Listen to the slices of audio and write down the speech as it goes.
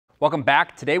Welcome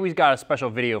back. Today we've got a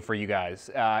special video for you guys.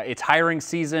 It's hiring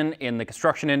season in the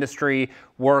construction industry.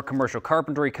 We're a commercial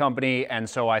carpentry company, and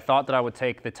so I thought that I would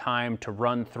take the time to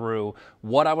run through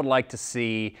what I would like to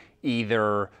see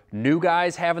either new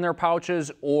guys have in their pouches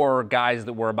or guys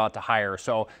that we're about to hire.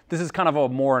 So this is kind of a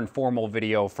more informal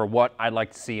video for what I'd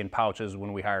like to see in pouches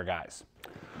when we hire guys.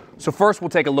 So first we'll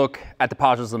take a look at the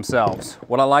pouches themselves.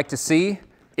 What I like to see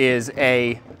is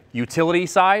a utility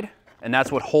side, and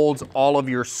that's what holds all of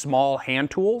your small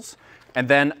hand tools, and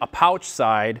then a pouch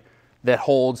side that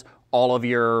holds all of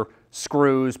your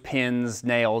screws, pins,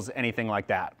 nails, anything like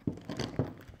that.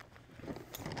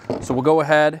 So we'll go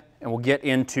ahead and we'll get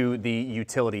into the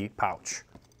utility pouch.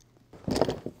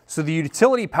 So the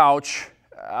utility pouch,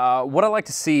 what I like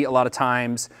to see a lot of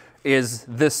times is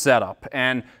this setup,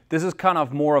 and this is kind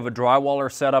of more of a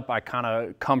drywaller setup. I kind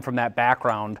of come from that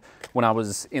background when I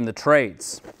was in the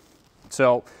trades.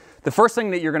 So the first thing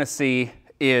that you're going to see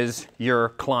is your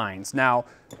clines. Now,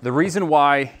 the reason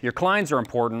why your clines are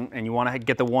important, and you want to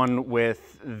get the one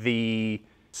with the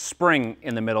spring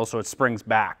in the middle so it springs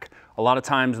back. A lot of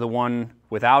times the one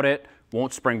without it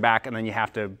won't spring back, and then you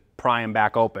have to pry them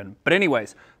back open. But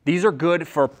anyways, these are good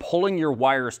for pulling your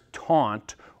wires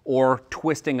taut or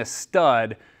twisting a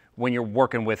stud when you're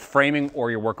working with framing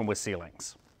or you're working with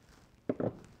ceilings.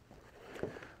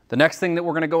 The next thing that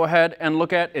we're going to go ahead and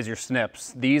look at is your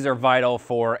snips. These are vital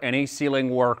for any ceiling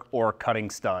work or cutting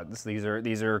studs. These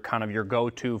are kind of your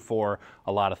go-to for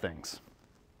a lot of things.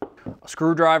 A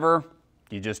screwdriver,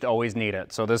 you just always need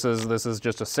it. So this is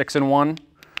just a 6-in-1,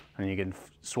 and you can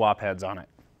swap heads on it.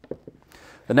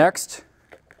 The next,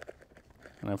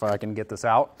 and if I can get this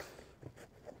out,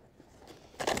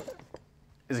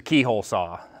 is a keyhole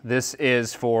saw. This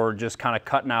is for just kind of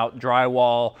cutting out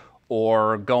drywall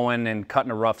or going and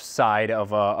cutting a rough side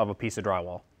of a piece of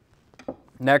drywall.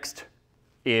 Next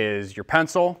is your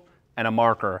pencil and a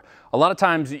marker. A lot of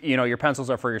times, you know, your pencils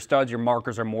are for your studs, your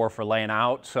markers are more for laying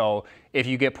out. So if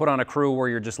you get put on a crew where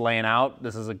you're just laying out,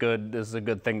 this is a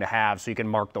good thing to have, so you can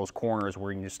mark those corners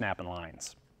where you're snapping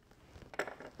lines.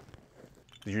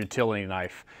 The utility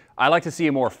knife. I like to see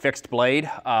a more fixed blade.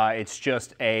 It's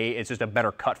just a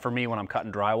better cut for me when I'm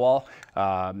cutting drywall.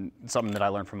 Something that I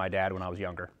learned from my dad when I was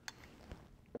younger.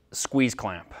 Squeeze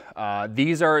clamp.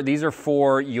 These are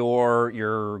for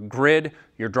your grid,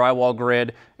 your drywall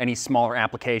grid, any smaller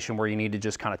application where you need to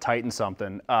just kind of tighten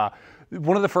something.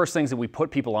 One of the first things that we put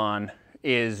people on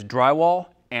is drywall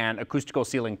and acoustical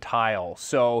ceiling tile.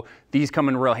 So these come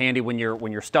in real handy when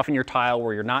you're stuffing your tile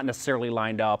where you're not necessarily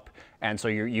lined up, and so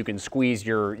you can squeeze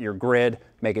your grid,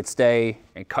 make it stay,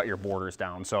 and cut your borders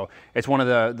down. So it's one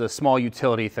of the small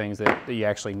utility things that you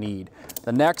actually need.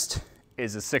 The next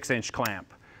is a 6-inch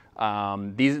clamp.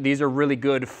 These are really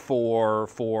good for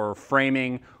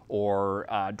framing or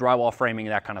drywall framing,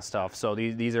 that kind of stuff. So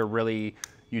these are really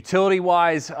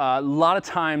utility-wise. A lot of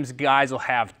times guys will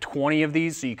have 20 of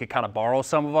these, so you could kind of borrow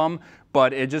some of them,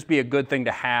 but it'd just be a good thing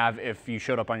to have if you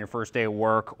showed up on your first day of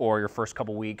work or your first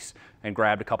couple weeks and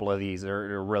grabbed a couple of these.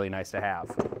 They're really nice to have.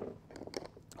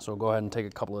 So we'll go ahead and take a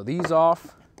couple of these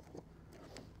off.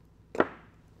 And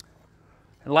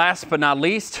last but not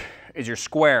least is your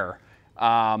square.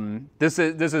 This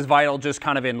is vital just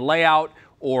kind of in layout,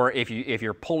 or if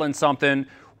you're pulling something.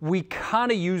 We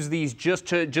kind of use these just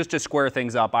to square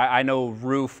things up. I know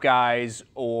roof guys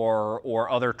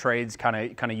or other trades kind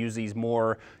of use these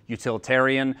more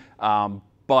utilitarian,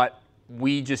 but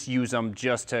we just use them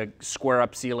just to square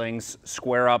up ceilings,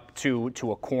 square up to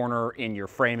a corner in your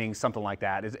framing, something like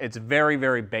that. It's very,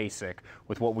 very basic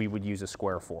with what we would use a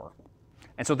square for.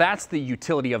 And so that's the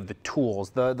utility of the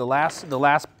tools. The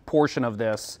last portion of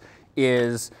this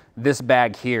is this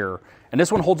bag here. And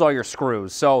this one holds all your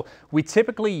screws. So we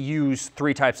typically use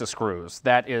 3 types of screws.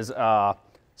 That is a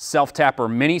self-tapper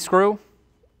mini screw,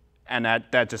 and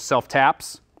that just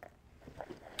self-taps.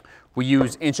 We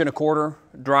use 1.25"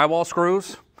 drywall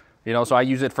screws. You know, so I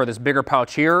use it for this bigger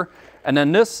pouch here. And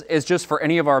then this is just for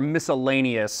any of our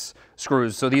miscellaneous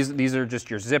screws. So these are just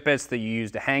your zippets that you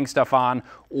use to hang stuff on,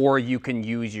 or you can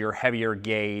use your heavier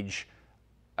gauge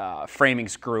framing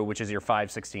screw, which is your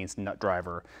 5/16 nut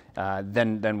driver.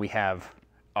 Then we have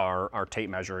our tape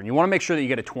measure. And you want to make sure that you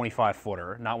get a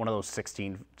 25-footer, not one of those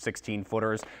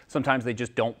 16-footers. Sometimes they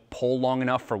just don't pull long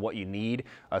enough for what you need,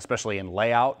 especially in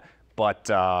layout. But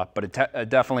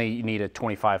definitely you need a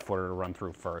 25-footer to run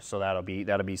through first. So that'll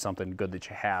be something good that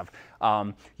you have.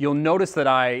 You'll notice that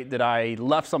I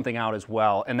left something out as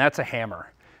well, and that's a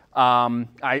hammer.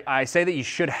 I say that you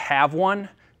should have one,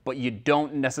 but you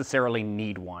don't necessarily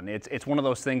need one. It's one of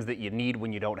those things that you need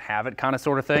when you don't have it, kind of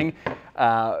sort of thing.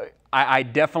 I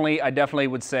definitely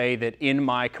would say that in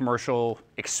my commercial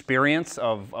experience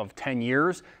of 10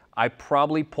 years, I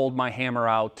probably pulled my hammer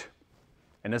out,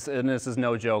 and this is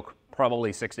no joke,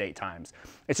 probably 6 to 8 times.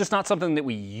 It's just not something that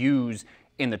we use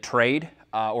in the trade,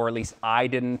 or at least I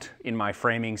didn't in my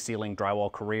framing, ceiling,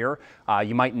 drywall career.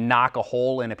 You might knock a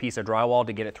hole in a piece of drywall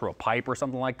to get it through a pipe or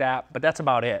something like that, but that's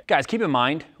about it. Guys, keep in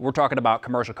mind, we're talking about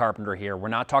commercial carpentry here. We're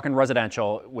not talking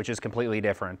residential, which is completely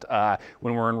different.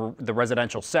 When we're in the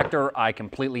residential sector, I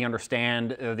completely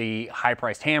understand the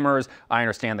high-priced hammers. I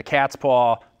understand the cat's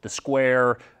paw, the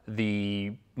square,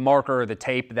 the marker, the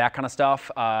tape, that kind of stuff.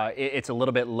 It's a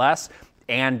little bit less.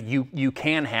 And you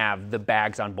can have the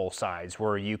bags on both sides,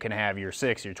 where you can have your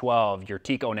 6, your 12, your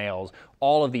Tico nails,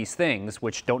 all of these things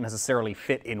which don't necessarily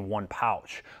fit in one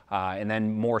pouch. And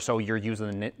then more so you're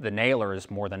using the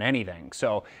nailers more than anything.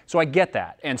 So I get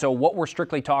that. And so what we're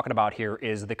strictly talking about here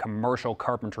is the commercial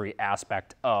carpentry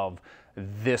aspect of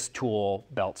this tool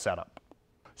belt setup.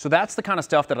 So that's the kind of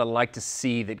stuff that I'd like to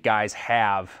see that guys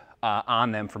have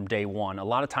on them from day one. A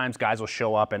lot of times guys will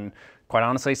show up and quite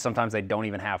honestly, sometimes they don't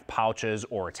even have pouches,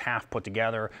 or it's half put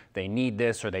together. They need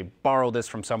this, or they borrow this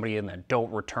from somebody and then don't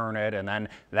return it, and then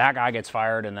that guy gets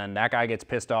fired, and then that guy gets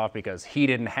pissed off because he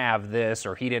didn't have this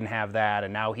or he didn't have that,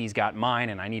 and now he's got mine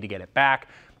and I need to get it back.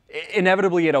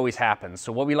 Inevitably, it always happens.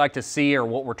 So what we like to see, or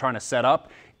what we're trying to set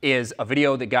up, is a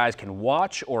video that guys can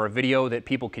watch, or a video that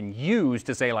people can use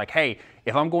to say like, hey,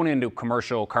 if I'm going into a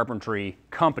commercial carpentry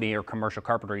company or commercial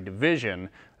carpentry division,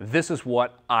 this is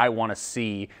what I want to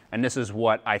see, and this is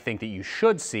what I think that you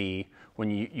should see when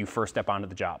you first step onto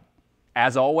the job.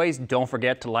 As always, don't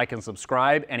forget to like and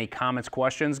subscribe. Any comments,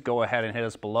 questions, go ahead and hit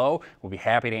us below. We'll be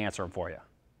happy to answer them for you.